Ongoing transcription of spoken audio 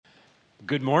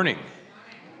Good morning.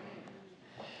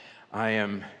 I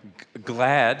am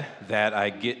glad that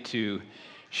I get to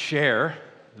share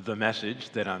the message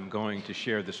that I'm going to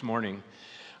share this morning.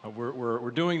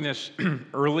 We're doing this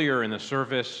earlier in the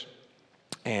service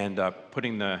and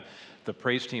putting the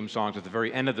praise team songs at the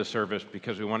very end of the service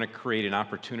because we want to create an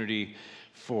opportunity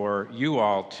for you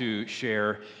all to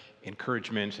share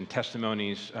encouragements and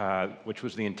testimonies, which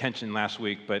was the intention last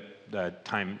week, but the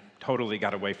time totally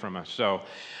got away from us. So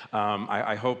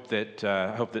I hope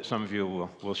that some of you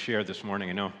will share this morning.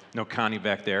 I know Connie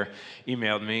back there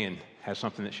emailed me and has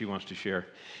something that she wants to share.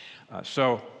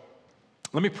 So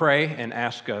let me pray and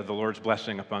ask the Lord's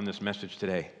blessing upon this message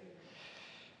today.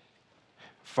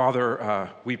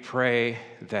 Father, we pray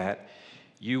that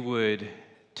you would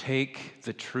take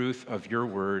the truth of your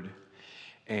word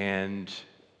and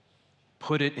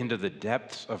put it into the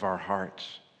depths of our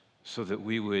hearts so that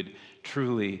we would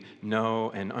truly know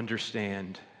and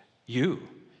understand you,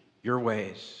 your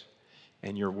ways,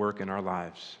 and your work in our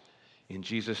lives. In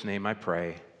Jesus' name I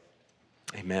pray,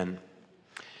 amen.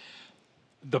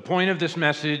 The point of this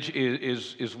message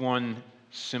is one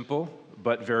simple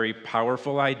but very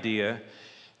powerful idea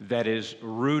that is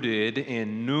rooted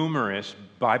in numerous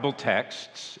Bible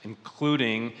texts,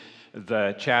 including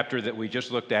the chapter that we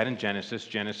just looked at in Genesis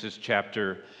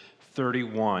chapter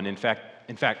 31. In fact,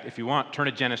 if you want, turn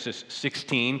to Genesis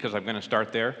 16, because I'm going to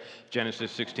start there,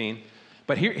 Genesis 16.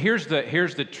 But here's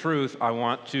the truth I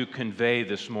want to convey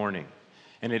this morning,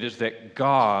 and it is that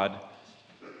God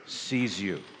sees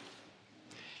you.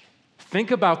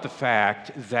 Think about the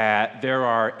fact that there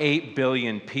are 8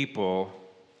 billion people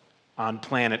on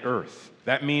planet Earth.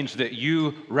 That means that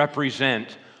you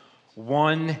represent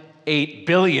 1/8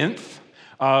 billionth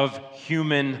of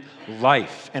human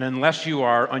life. And unless you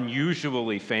are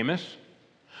unusually famous,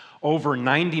 over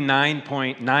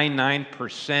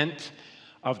 99.99%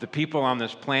 of the people on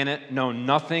this planet know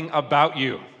nothing about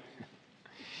you.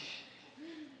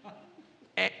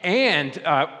 And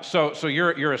so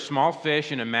you're a small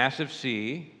fish in a massive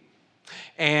sea.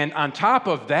 And on top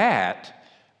of that,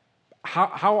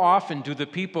 how often do the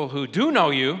people who do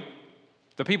know you,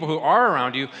 the people who are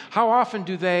around you, how often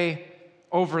do they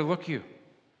overlook you?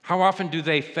 How often do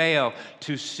they fail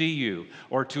to see you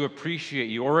or to appreciate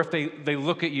you? Or if they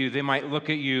look at you, they might look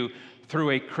at you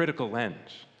through a critical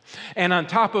lens. And on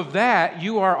top of that,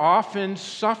 you are often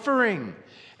suffering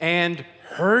and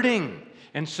hurting.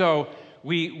 And so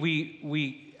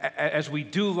as we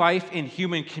do life in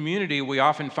human community, we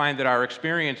often find that our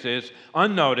experience is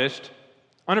unnoticed,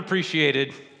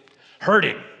 unappreciated,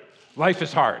 hurting. Life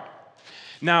is hard.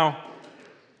 Now,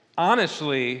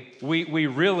 honestly, we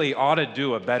really ought to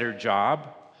do a better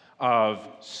job of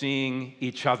seeing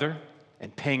each other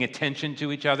and paying attention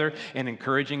to each other and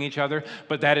encouraging each other,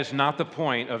 but that is not the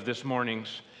point of this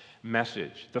morning's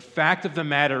message. The fact of the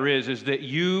matter is that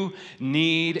you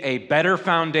need a better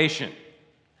foundation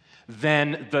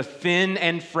than the thin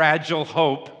and fragile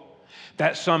hope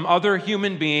that some other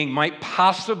human being might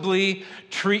possibly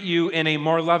treat you in a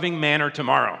more loving manner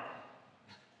tomorrow,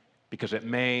 because it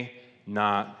may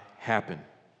not happen.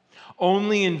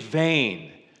 Only in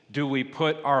vain do we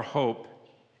put our hope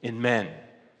in men.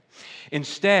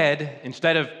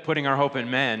 Instead of putting our hope in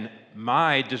men,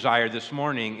 my desire this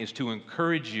morning is to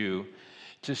encourage you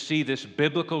to see this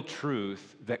biblical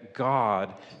truth that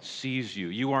God sees you.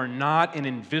 You are not an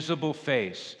invisible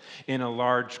face in a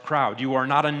large crowd. You are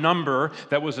not a number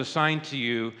that was assigned to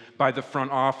you by the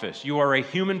front office. You are a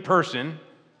human person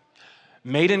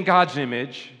made in God's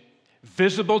image,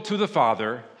 visible to the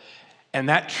Father, and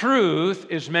that truth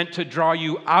is meant to draw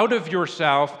you out of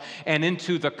yourself and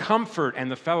into the comfort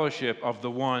and the fellowship of the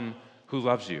one who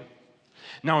loves you.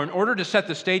 Now, in order to set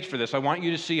the stage for this, I want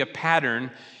you to see a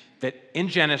pattern that in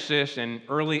Genesis and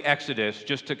early Exodus,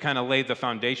 just to kind of lay the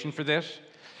foundation for this.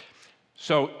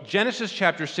 So Genesis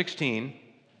chapter 16,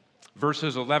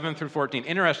 verses 11 through 14,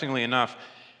 interestingly enough,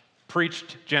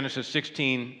 preached Genesis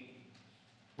 16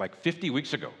 like 50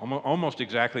 weeks ago, almost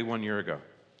exactly 1 year ago.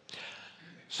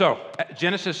 So,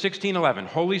 Genesis 16:11,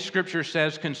 Holy Scripture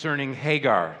says concerning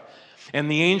Hagar,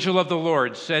 and the angel of the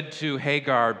Lord said to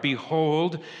Hagar,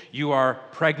 behold, you are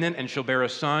pregnant and shall bear a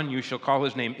son. You shall call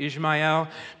his name Ishmael,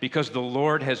 because the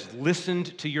Lord has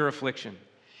listened to your affliction.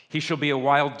 He shall be a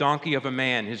wild donkey of a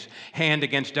man, his hand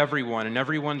against everyone, and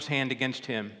everyone's hand against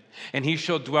him. And he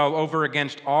shall dwell over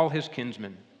against all his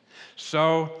kinsmen.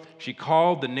 So she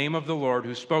called the name of the Lord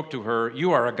who spoke to her,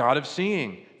 you are a God of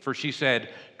seeing. For she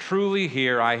said, truly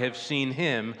here I have seen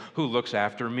him who looks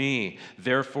after me.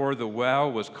 Therefore the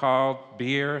well was called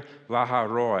Beer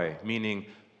Laharoi, meaning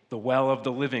the well of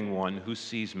the living one who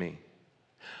sees me.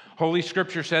 Holy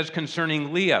Scripture says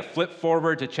concerning Leah, flip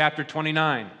forward to chapter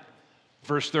 29,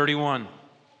 verse 31.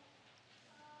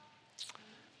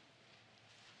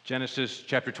 Genesis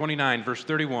chapter 29, verse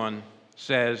 31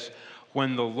 says,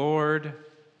 when the Lord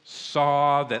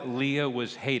saw that Leah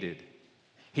was hated,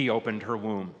 he opened her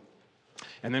womb.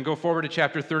 And then go forward to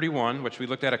chapter 31, which we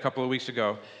looked at a couple of weeks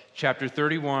ago. Chapter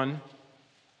 31,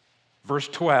 verse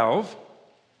 12,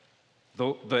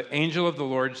 the angel of the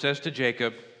Lord says to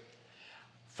Jacob,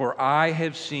 for I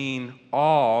have seen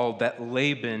all that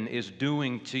Laban is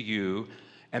doing to you.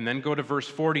 And then go to verse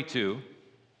 42.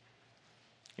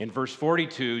 In verse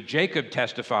 42, Jacob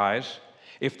testifies,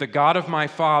 if the God of my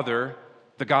father,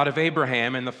 the God of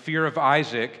Abraham, and the fear of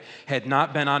Isaac had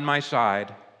not been on my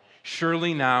side,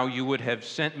 surely now you would have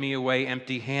sent me away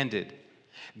empty-handed.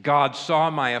 God saw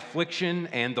my affliction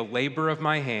and the labor of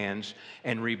my hands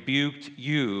and rebuked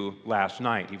you last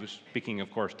night. He was speaking, of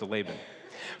course, to Laban.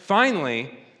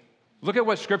 Finally, look at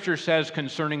what Scripture says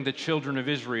concerning the children of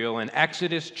Israel in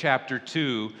Exodus chapter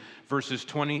 2, verses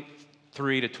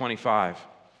 23 to 25.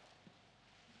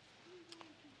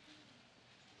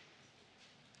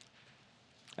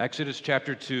 Exodus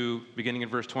chapter 2, beginning in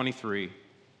verse 23.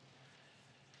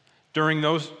 During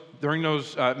those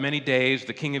many days,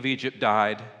 the king of Egypt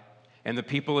died, and the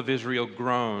people of Israel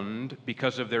groaned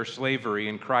because of their slavery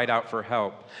and cried out for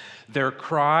help. Their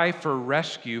cry for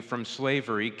rescue from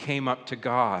slavery came up to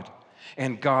God,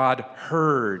 and God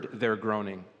heard their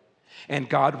groaning. And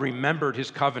God remembered his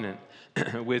covenant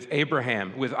with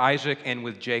Abraham, with Isaac, and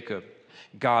with Jacob.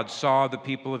 God saw the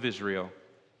people of Israel,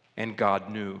 and God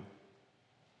knew.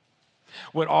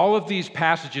 What all of these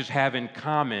passages have in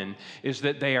common is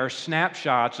that they are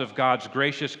snapshots of God's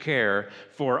gracious care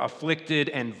for afflicted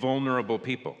and vulnerable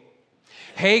people.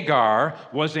 Hagar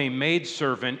was a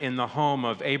maidservant in the home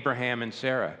of Abraham and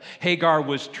Sarah. Hagar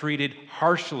was treated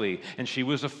harshly, and she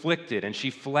was afflicted, and she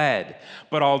fled.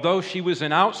 But although she was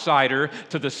an outsider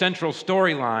to the central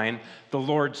storyline, the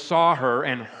Lord saw her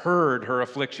and heard her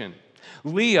affliction.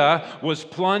 Leah was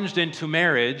plunged into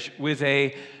marriage with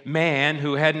a man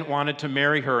who hadn't wanted to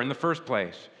marry her in the first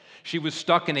place. She was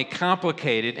stuck in a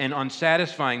complicated and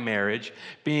unsatisfying marriage,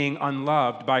 being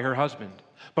unloved by her husband.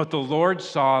 But the Lord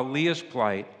saw Leah's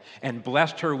plight and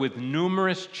blessed her with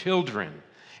numerous children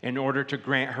in order to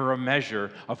grant her a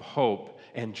measure of hope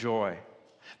and joy.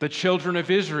 The children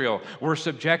of Israel were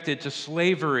subjected to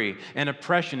slavery and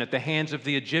oppression at the hands of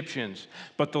the Egyptians,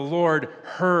 but the Lord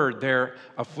heard their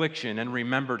affliction and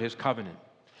remembered his covenant.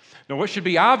 Now, what should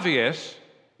be obvious,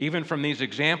 even from these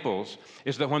examples,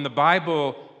 is that when the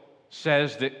Bible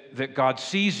says that God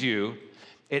sees you,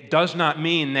 it does not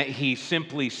mean that he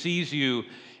simply sees you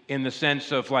in the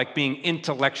sense of like being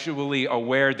intellectually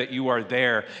aware that you are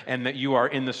there and that you are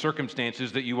in the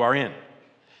circumstances that you are in.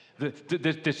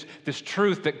 This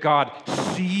truth that God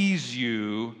sees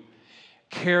you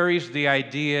carries the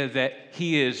idea that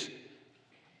he is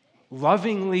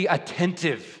lovingly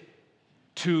attentive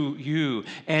to you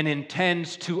and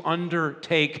intends to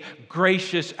undertake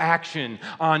gracious action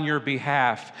on your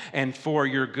behalf and for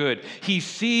your good. He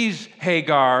sees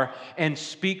Hagar and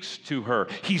speaks to her.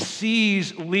 He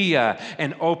sees Leah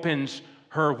and opens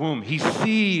her womb. He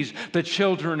sees the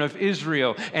children of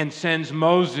Israel and sends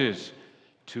Moses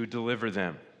to deliver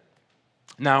them.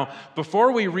 Now,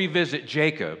 before we revisit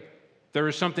Jacob, there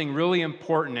is something really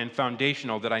important and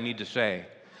foundational that I need to say.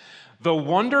 The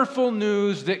wonderful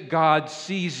news that God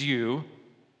sees you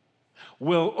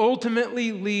will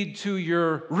ultimately lead to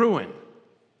your ruin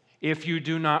if you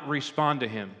do not respond to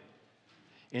him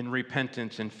in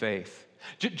repentance and faith.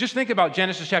 Just think about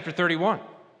Genesis chapter 31.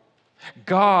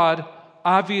 God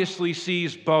obviously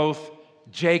sees both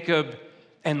Jacob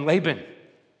and Laban.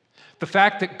 The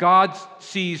fact that God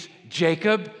sees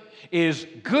Jacob is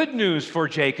good news for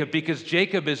Jacob because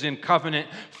Jacob is in covenant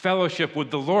fellowship with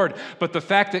the Lord. But the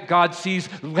fact that God sees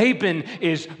Laban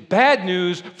is bad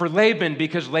news for Laban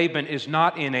because Laban is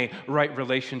not in a right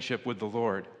relationship with the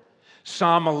Lord.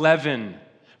 Psalm 11,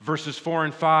 verses 4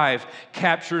 and 5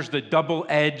 captures the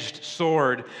double-edged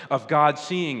sword of God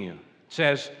seeing you. It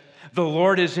says, "The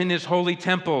Lord is in his holy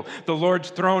temple. The Lord's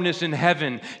throne is in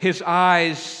heaven. His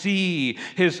eyes see,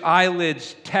 his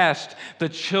eyelids test the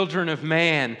children of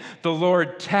man. The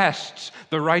Lord tests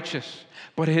the righteous,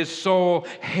 but his soul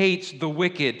hates the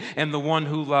wicked and the one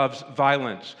who loves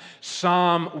violence."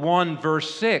 Psalm 1,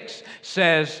 verse 6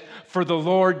 says, "For the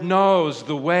Lord knows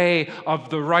the way of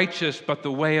the righteous, but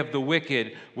the way of the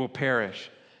wicked will perish."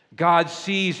 God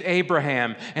sees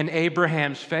Abraham and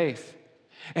Abraham's faith.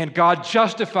 And God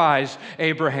justifies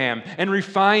Abraham and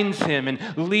refines him and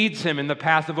leads him in the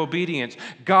path of obedience.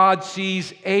 God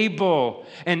sees Abel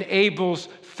and Abel's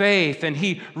faith, and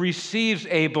he receives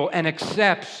Abel and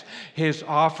accepts his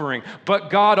offering. But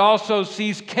God also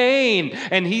sees Cain,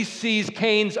 and he sees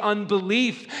Cain's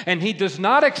unbelief, and he does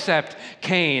not accept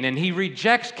Cain, and he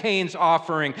rejects Cain's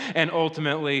offering and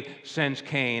ultimately sends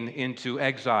Cain into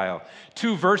exile.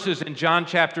 2 verses in John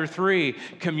chapter 3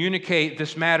 communicate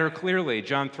this matter clearly.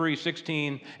 John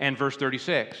 3:16 and verse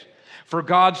 36. For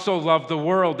God so loved the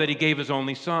world that he gave his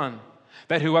only Son,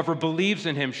 that whoever believes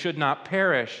in him should not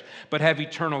perish, but have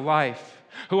eternal life.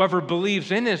 Whoever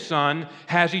believes in his Son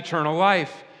has eternal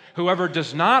life. Whoever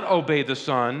does not obey the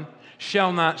Son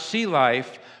shall not see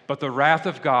life, but the wrath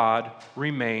of God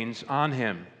remains on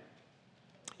him.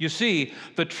 You see,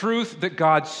 the truth that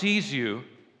God sees you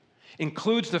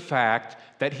includes the fact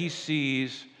that he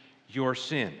sees your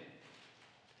sin.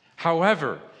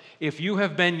 However, if you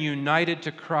have been united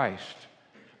to Christ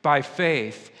by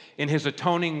faith in his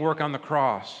atoning work on the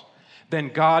cross, then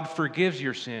God forgives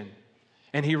your sin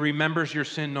and he remembers your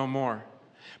sin no more.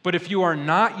 But if you are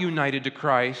not united to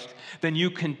Christ, then you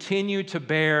continue to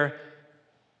bear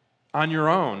on your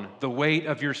own the weight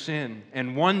of your sin.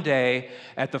 And one day,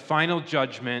 at the final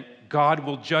judgment, God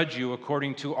will judge you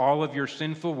according to all of your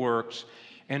sinful works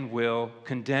and will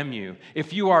condemn you.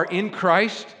 If you are in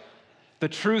Christ, the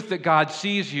truth that God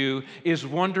sees you is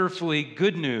wonderfully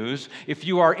good news. If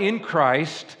you are in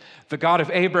Christ, the God of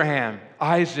Abraham,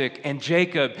 Isaac, and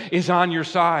Jacob is on your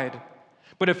side.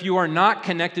 But if you are not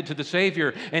connected to the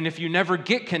Savior, and if you never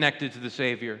get connected to the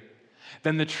Savior,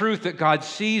 then the truth that God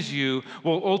sees you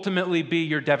will ultimately be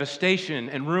your devastation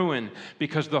and ruin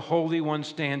because the Holy One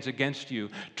stands against you.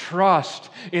 Trust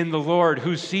in the Lord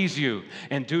who sees you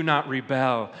and do not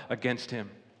rebel against him.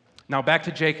 Now back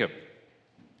to Jacob.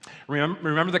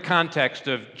 Remember the context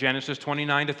of Genesis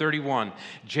 29 to 31.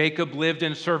 Jacob lived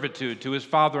in servitude to his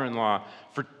father-in-law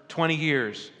for 20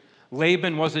 years.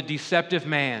 Laban was a deceptive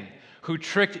man who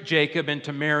tricked Jacob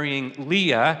into marrying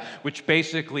Leah, which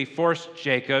basically forced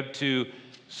Jacob to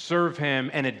serve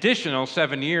him an additional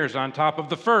 7 years on top of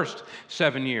the first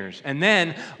 7 years. And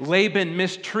then Laban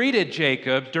mistreated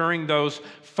Jacob during those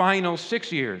final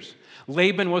 6 years.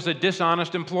 Laban was a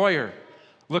dishonest employer.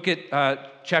 Look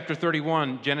at chapter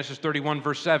 31, Genesis 31,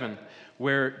 verse 7,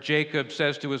 where Jacob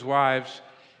says to his wives,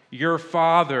 "Your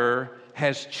father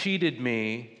has cheated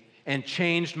me and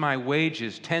changed my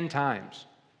wages 10 times.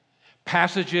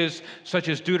 Passages such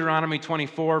as Deuteronomy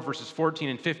 24, verses 14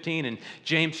 and 15, and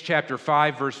James chapter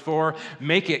 5, verse 4,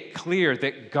 make it clear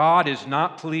that God is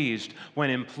not pleased when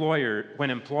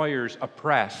employers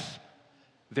oppress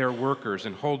their workers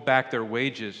and hold back their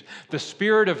wages. The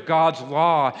spirit of God's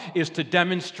law is to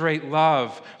demonstrate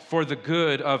love for the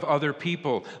good of other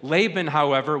people. Laban,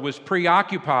 however, was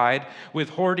preoccupied with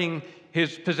hoarding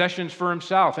his possessions for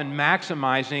himself and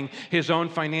maximizing his own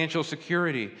financial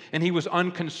security. And he was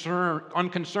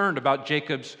unconcerned about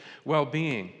Jacob's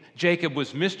well-being. Jacob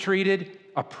was mistreated,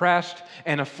 oppressed,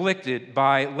 and afflicted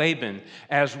by Laban,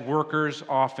 as workers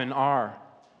often are.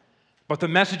 But the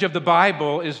message of the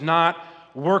Bible is not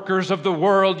workers of the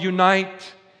world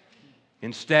unite.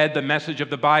 Instead, the message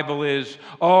of the Bible is,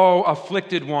 oh,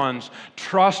 afflicted ones,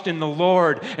 trust in the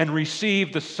Lord and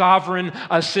receive the sovereign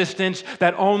assistance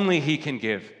that only he can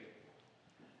give.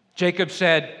 Jacob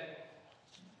said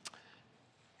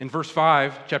in verse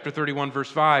 5, chapter 31,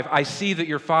 verse 5, I see that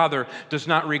your father does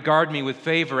not regard me with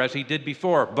favor as he did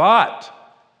before, but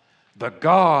the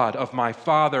God of my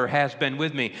father has been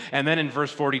with me. And then in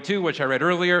verse 42, which I read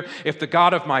earlier, if the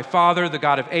God of my father, the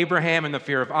God of Abraham and the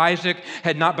fear of Isaac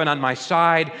had not been on my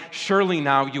side, surely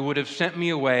now you would have sent me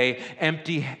away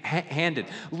empty-handed.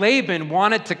 Laban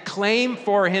wanted to claim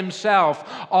for himself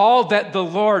all that the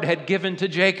Lord had given to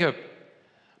Jacob.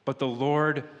 But the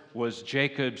Lord was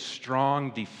Jacob's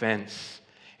strong defense,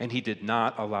 and he did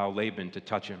not allow Laban to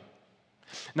touch him.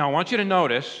 Now I want you to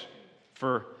notice,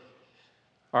 for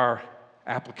our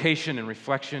application and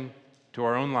reflection to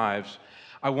our own lives,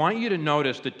 I want you to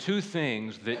notice the two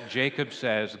things that Jacob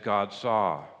says God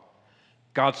saw.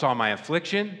 God saw my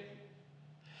affliction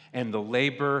and the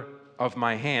labor of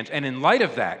my hands. And in light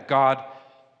of that, God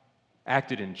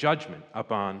acted in judgment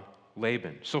upon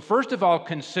Laban. So first of all,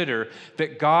 consider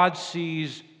that God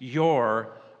sees your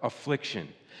affliction.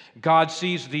 God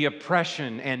sees the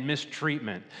oppression and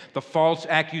mistreatment, the false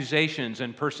accusations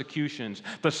and persecutions,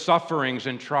 the sufferings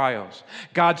and trials.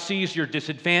 God sees your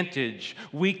disadvantage,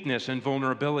 weakness, and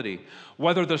vulnerability.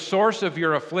 Whether the source of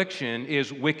your affliction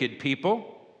is wicked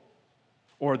people,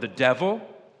 or the devil,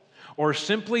 or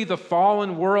simply the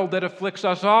fallen world that afflicts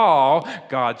us all,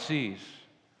 God sees.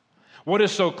 What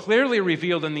is so clearly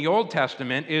revealed in the Old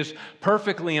Testament is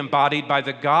perfectly embodied by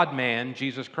the God-man,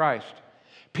 Jesus Christ.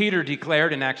 Peter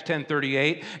declared in Acts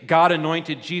 10:38, God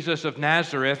anointed Jesus of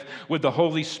Nazareth with the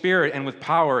Holy Spirit and with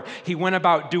power. He went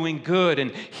about doing good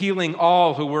and healing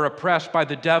all who were oppressed by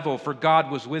the devil, for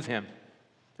God was with him.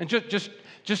 And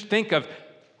just think of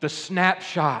the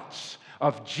snapshots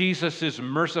of Jesus'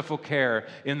 merciful care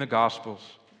in the Gospels.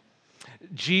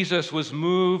 Jesus was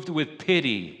moved with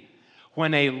pity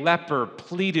when a leper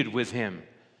pleaded with him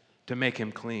to make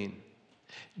him clean.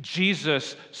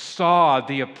 Jesus saw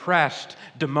the oppressed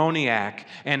demoniac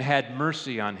and had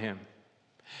mercy on him.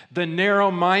 The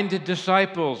narrow-minded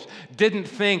disciples didn't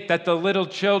think that the little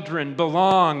children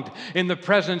belonged in the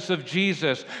presence of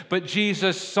Jesus, but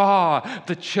Jesus saw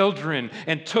the children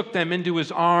and took them into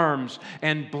his arms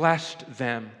and blessed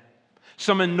them.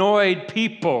 Some annoyed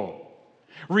people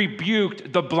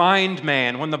rebuked the blind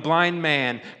man when the blind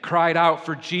man cried out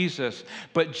for Jesus,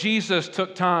 but Jesus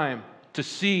took time to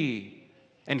see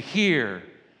and hear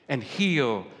and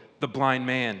heal the blind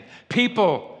man.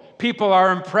 People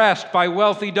are impressed by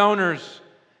wealthy donors,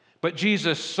 but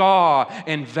Jesus saw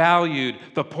and valued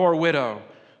the poor widow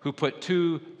who put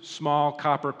 2 small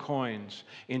copper coins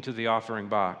into the offering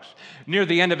box. Near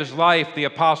the end of his life, the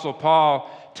Apostle Paul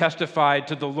testified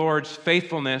to the Lord's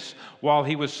faithfulness while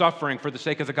he was suffering for the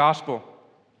sake of the gospel.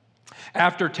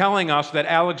 After telling us that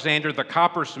Alexander the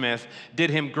coppersmith did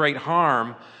him great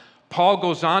harm, Paul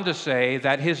goes on to say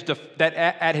that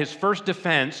at his first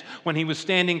defense, when he was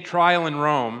standing trial in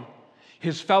Rome,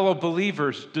 his fellow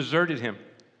believers deserted him.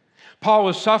 Paul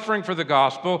was suffering for the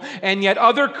gospel, and yet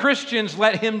other Christians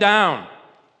let him down.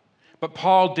 But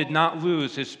Paul did not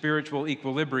lose his spiritual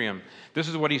equilibrium. This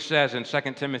is what he says in 2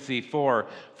 Timothy 4,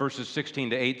 verses 16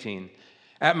 to 18.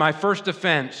 At my first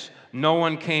defense, no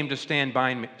one came to stand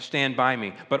by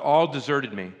me, but all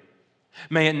deserted me.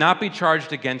 May it not be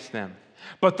charged against them.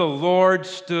 But the Lord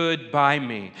stood by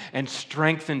me and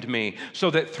strengthened me, so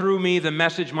that through me the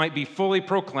message might be fully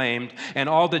proclaimed and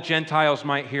all the Gentiles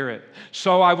might hear it.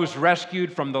 So I was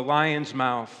rescued from the lion's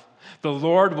mouth. The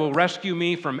Lord will rescue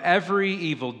me from every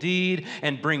evil deed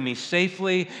and bring me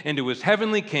safely into his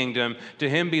heavenly kingdom. To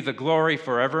him be the glory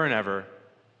forever and ever.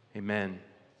 Amen.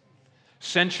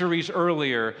 Centuries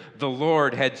earlier, the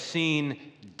Lord had seen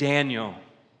Daniel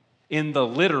in the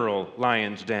literal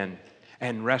lion's den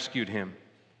and rescued him.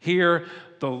 Here,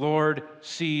 the Lord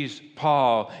sees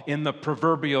Paul in the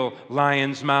proverbial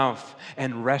lion's mouth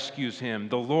and rescues him.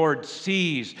 The Lord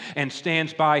sees and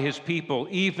stands by his people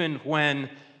even when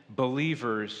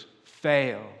believers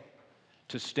fail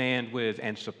to stand with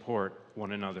and support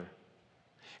one another.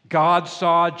 God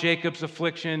saw Jacob's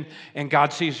affliction, and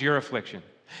God sees your affliction.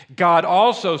 God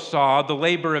also saw the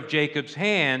labor of Jacob's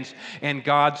hands, and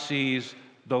God sees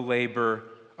the labor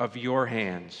of your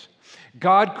hands.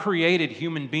 God created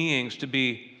human beings to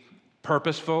be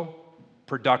purposeful,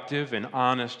 productive, and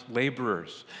honest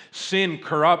laborers. Sin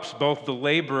corrupts both the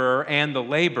laborer and the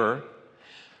labor,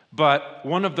 but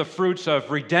one of the fruits of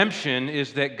redemption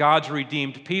is that God's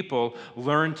redeemed people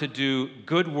learn to do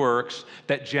good works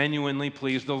that genuinely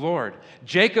please the Lord.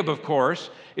 Jacob, of course,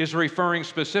 is referring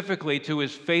specifically to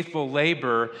his faithful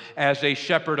labor as a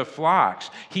shepherd of flocks.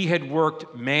 He had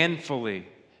worked manfully,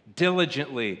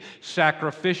 diligently,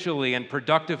 sacrificially, and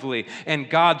productively, and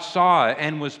God saw it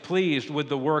and was pleased with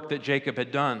the work that Jacob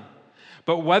had done.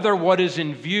 But whether what is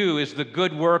in view is the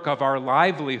good work of our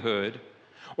livelihood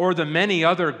or the many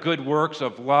other good works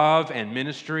of love and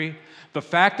ministry, the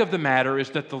fact of the matter is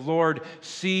that the Lord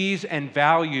sees and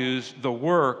values the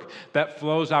work that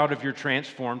flows out of your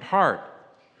transformed heart.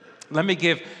 Let me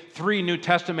give 3 New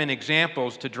Testament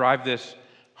examples to drive this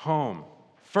home.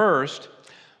 First,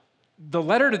 the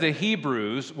letter to the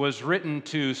Hebrews was written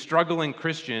to struggling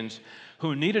Christians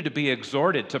who needed to be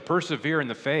exhorted to persevere in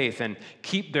the faith and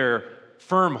keep their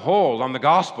firm hold on the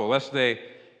gospel lest they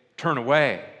turn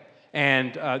away.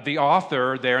 And the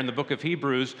author there in the book of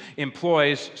Hebrews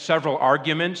employs several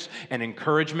arguments and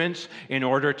encouragements in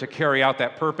order to carry out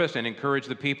that purpose and encourage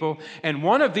the people. And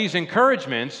one of these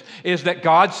encouragements is that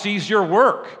God sees your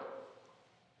work,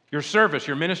 your service,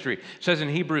 your ministry. It says in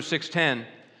Hebrews 6:10,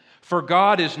 "For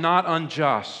God is not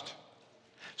unjust,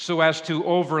 so as to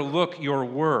overlook your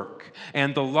work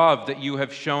and the love that you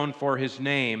have shown for his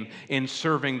name in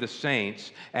serving the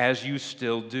saints, as you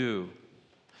still do."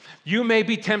 You may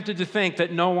be tempted to think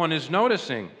that no one is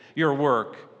noticing your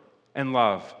work and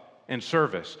love and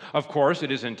service. Of course,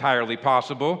 it is entirely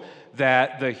possible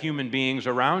that the human beings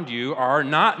around you are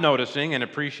not noticing and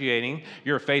appreciating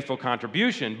your faithful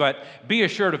contribution, but be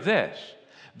assured of this: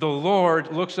 the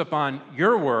Lord looks upon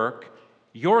your work,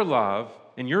 your love,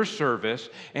 in your service,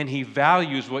 and He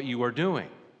values what you are doing.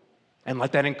 And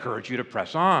let that encourage you to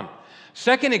press on.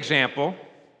 Second example,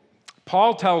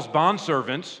 Paul tells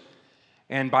bondservants,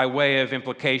 and by way of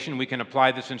implication, we can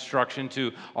apply this instruction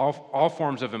to all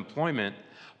forms of employment.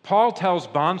 Paul tells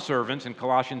bondservants in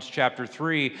Colossians chapter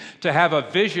 3 to have a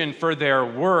vision for their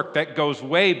work that goes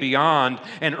way beyond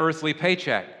an earthly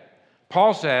paycheck.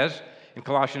 Paul says in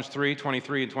Colossians 3,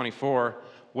 23 and 24,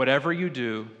 whatever you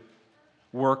do,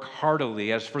 work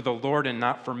heartily as for the Lord and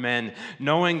not for men,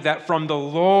 knowing that from the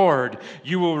Lord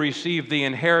you will receive the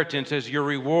inheritance as your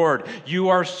reward. You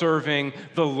are serving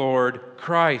the Lord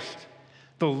Christ.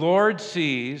 The Lord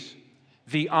sees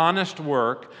the honest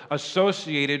work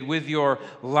associated with your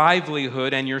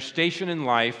livelihood and your station in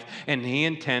life, and He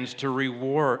intends to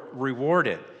reward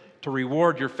it, to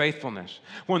reward your faithfulness.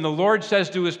 When the Lord says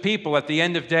to His people at the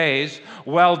end of days,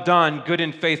 well done, good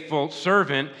and faithful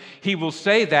servant, He will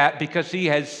say that because He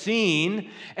has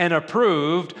seen and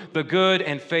approved the good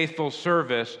and faithful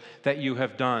service that you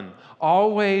have done.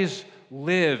 Always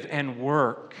live and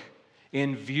work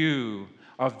in view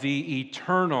of the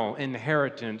eternal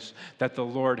inheritance that the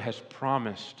Lord has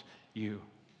promised you.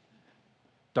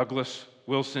 Douglas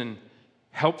Wilson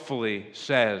helpfully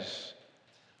says,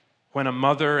 when a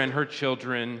mother and her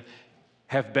children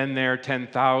have been there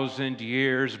 10,000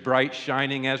 years, bright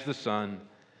shining as the sun,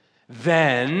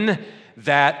 then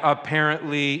that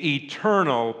apparently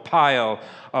eternal pile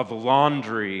of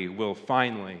laundry will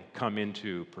finally come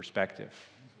into perspective.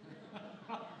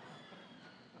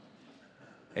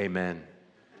 Amen.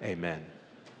 Amen.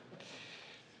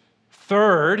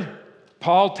 Third,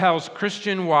 Paul tells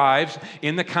Christian wives,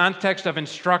 in the context of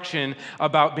instruction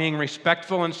about being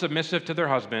respectful and submissive to their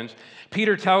husbands,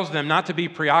 Peter tells them not to be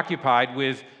preoccupied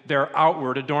with their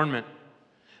outward adornment.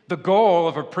 The goal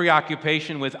of a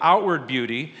preoccupation with outward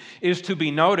beauty is to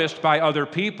be noticed by other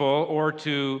people or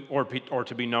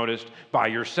to be noticed by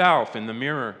yourself in the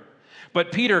mirror.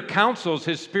 But Peter counsels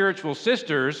his spiritual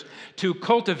sisters to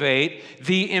cultivate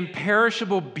the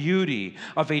imperishable beauty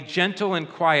of a gentle and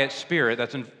quiet spirit.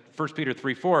 That's in 1 Peter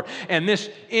 3:4. And this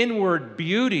inward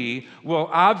beauty will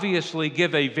obviously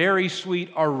give a very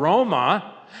sweet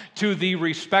aroma to the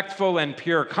respectful and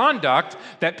pure conduct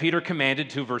that Peter commanded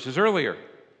 2 verses earlier.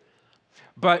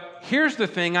 But here's the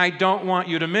thing I don't want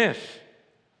you to miss.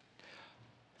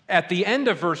 At the end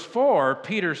of verse 4,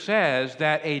 Peter says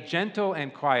that a gentle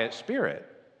and quiet spirit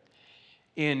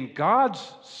in God's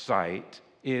sight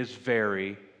is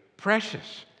very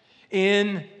precious.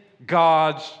 In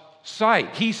God's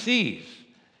sight, He sees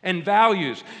and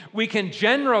values. We can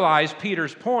generalize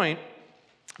Peter's point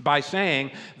by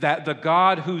saying that the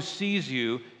God who sees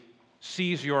you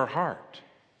sees your heart.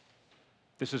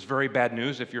 This is very bad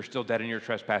news if you're still dead in your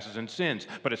trespasses and sins,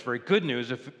 but it's very good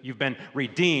news if you've been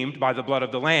redeemed by the blood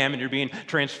of the Lamb and you're being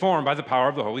transformed by the power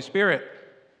of the Holy Spirit.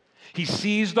 He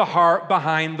sees the heart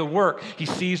behind the work. He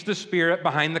sees the spirit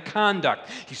behind the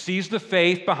conduct. He sees the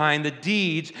faith behind the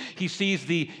deeds. He sees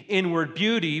the inward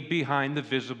beauty behind the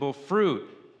visible fruit.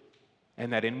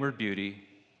 And that inward beauty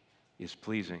is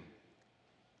pleasing,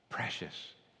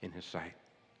 precious in His sight.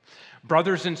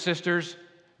 Brothers and sisters,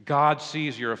 God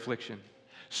sees your affliction.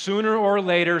 Sooner or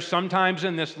later, sometimes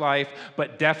in this life,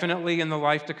 but definitely in the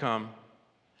life to come,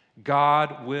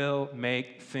 God will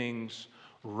make things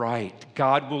right.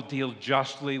 God will deal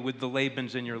justly with the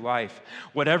Labans in your life.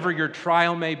 Whatever your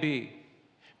trial may be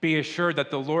assured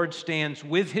that the Lord stands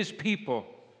with His people,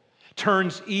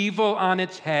 turns evil on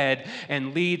its head,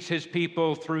 and leads His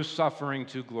people through suffering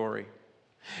to glory.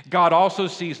 God also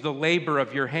sees the labor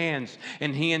of your hands,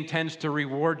 and He intends to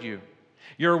reward you.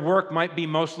 Your work might be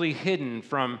mostly hidden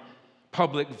from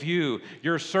public view.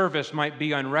 Your service might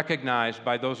be unrecognized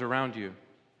by those around you.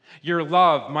 Your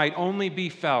love might only be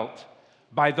felt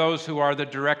by those who are the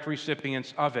direct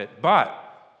recipients of it. But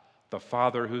the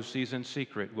Father who sees in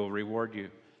secret will reward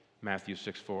you. Matthew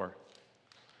 6:4.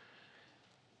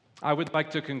 I would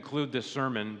like to conclude this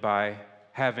sermon by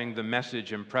having the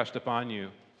message impressed upon you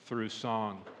through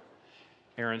song.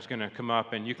 Aaron's going to come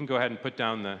up, and you can go ahead and put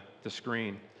down the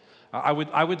screen. I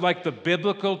would like the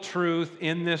biblical truth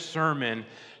in this sermon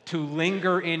to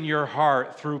linger in your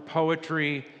heart through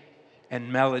poetry and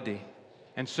melody.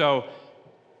 And so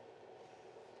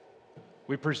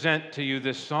we present to you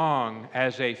this song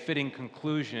as a fitting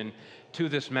conclusion to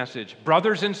this message.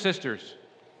 Brothers and sisters,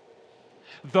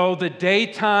 though the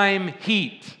daytime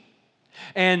heat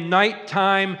and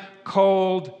nighttime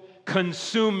cold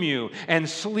consume you, and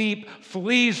sleep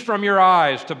flees from your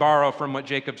eyes, to borrow from what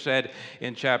Jacob said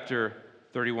in chapter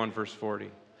 31, verse 40.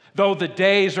 Though the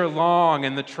days are long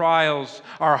and the trials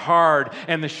are hard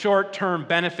and the short-term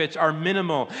benefits are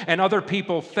minimal and other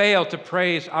people fail to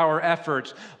praise our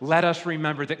efforts, let us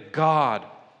remember that God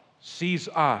sees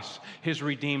us, His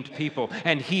redeemed people,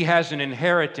 and He has an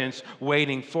inheritance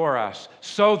waiting for us.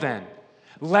 So then,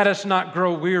 let us not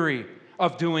grow weary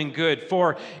of doing good,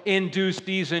 for in due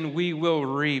season we will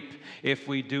reap if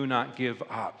we do not give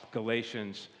up.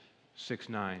 Galatians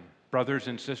 6:9. Brothers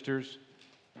and sisters,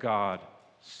 God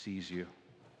sees you.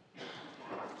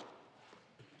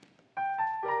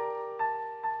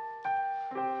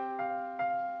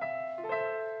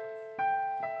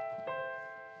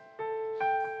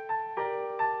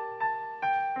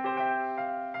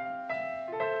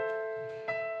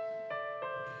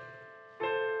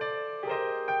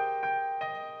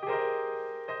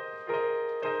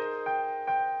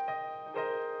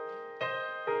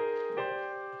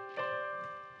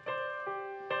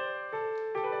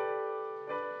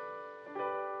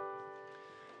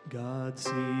 God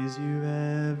sees you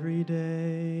every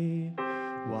day,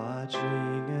 watching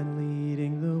and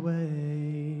leading the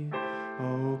way.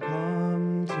 Oh,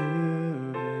 come to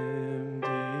Him,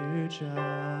 dear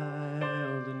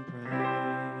child, and pray.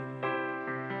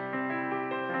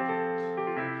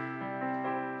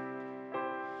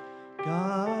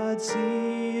 God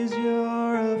sees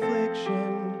your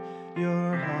affliction,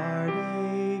 your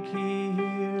heartache He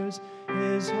hears.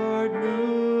 His heart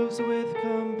moves with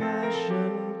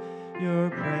compassion. Your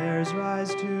prayers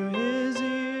rise to His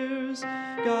ears.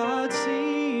 God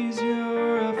sees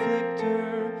your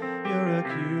afflictor, your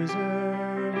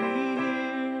accuser He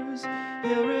hears.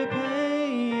 He'll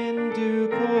repay in due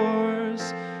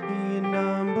course. He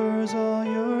numbers all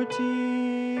your tears.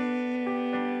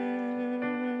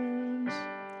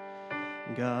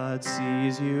 God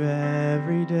sees you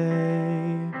every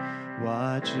day,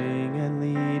 watching and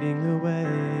leading the way.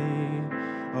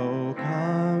 Oh,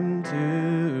 come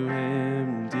to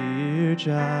Him, dear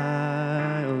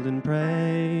child, and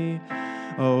pray.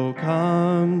 Oh,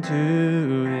 come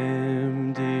to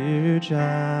Him, dear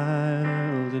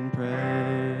child, and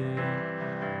pray.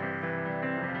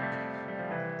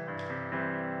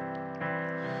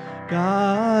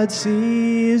 God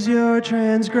sees your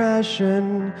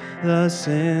transgression, the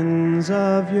sins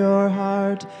of your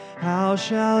heart. How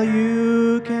shall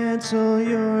you cancel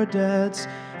your debts?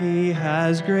 He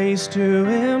has grace to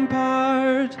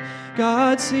impart.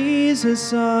 God sees His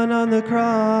Son on the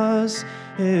cross.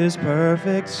 His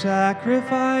perfect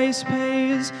sacrifice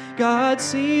pays. God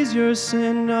sees your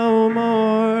sin no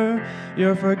more.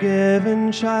 You're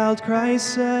forgiven, child,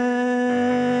 Christ says.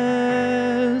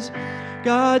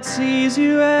 God sees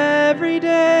you every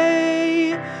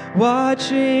day,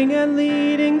 watching and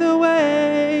leading the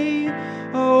way.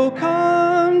 Oh,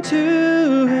 come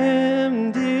to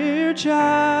Him, dear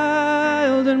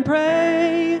child, and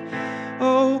pray.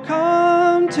 Oh,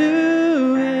 come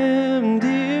to Him,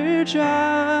 dear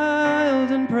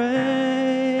child, and pray.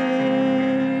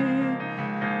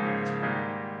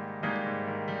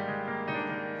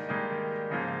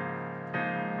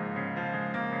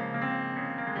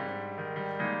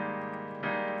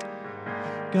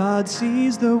 God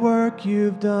sees the work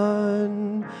you've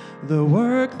done, the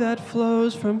work that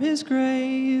flows from His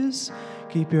grace.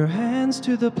 Keep your hands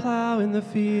to the plow in the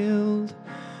field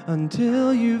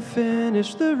until you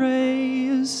finish the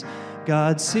race.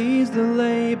 God sees the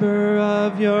labor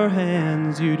of your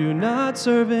hands. You do not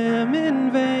serve Him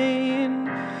in vain.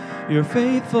 Your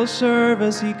faithful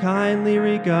service He kindly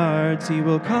regards. He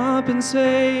will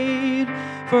compensate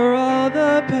for all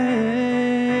the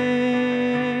pain.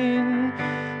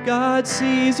 God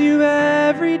sees you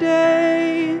every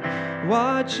day,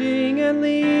 watching and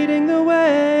leading the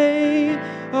way.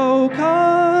 Oh,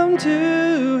 come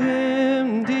to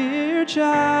Him, dear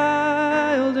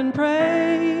child, and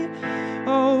pray.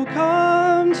 Oh,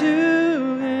 come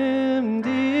to Him,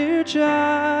 dear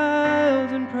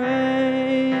child, and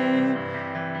pray.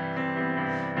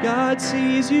 God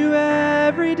sees you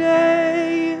every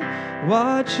day,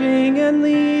 watching and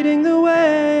leading the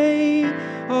way.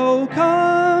 Oh,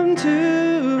 come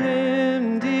to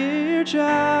Him, dear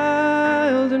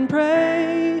child, and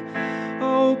pray.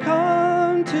 Oh,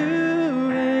 come to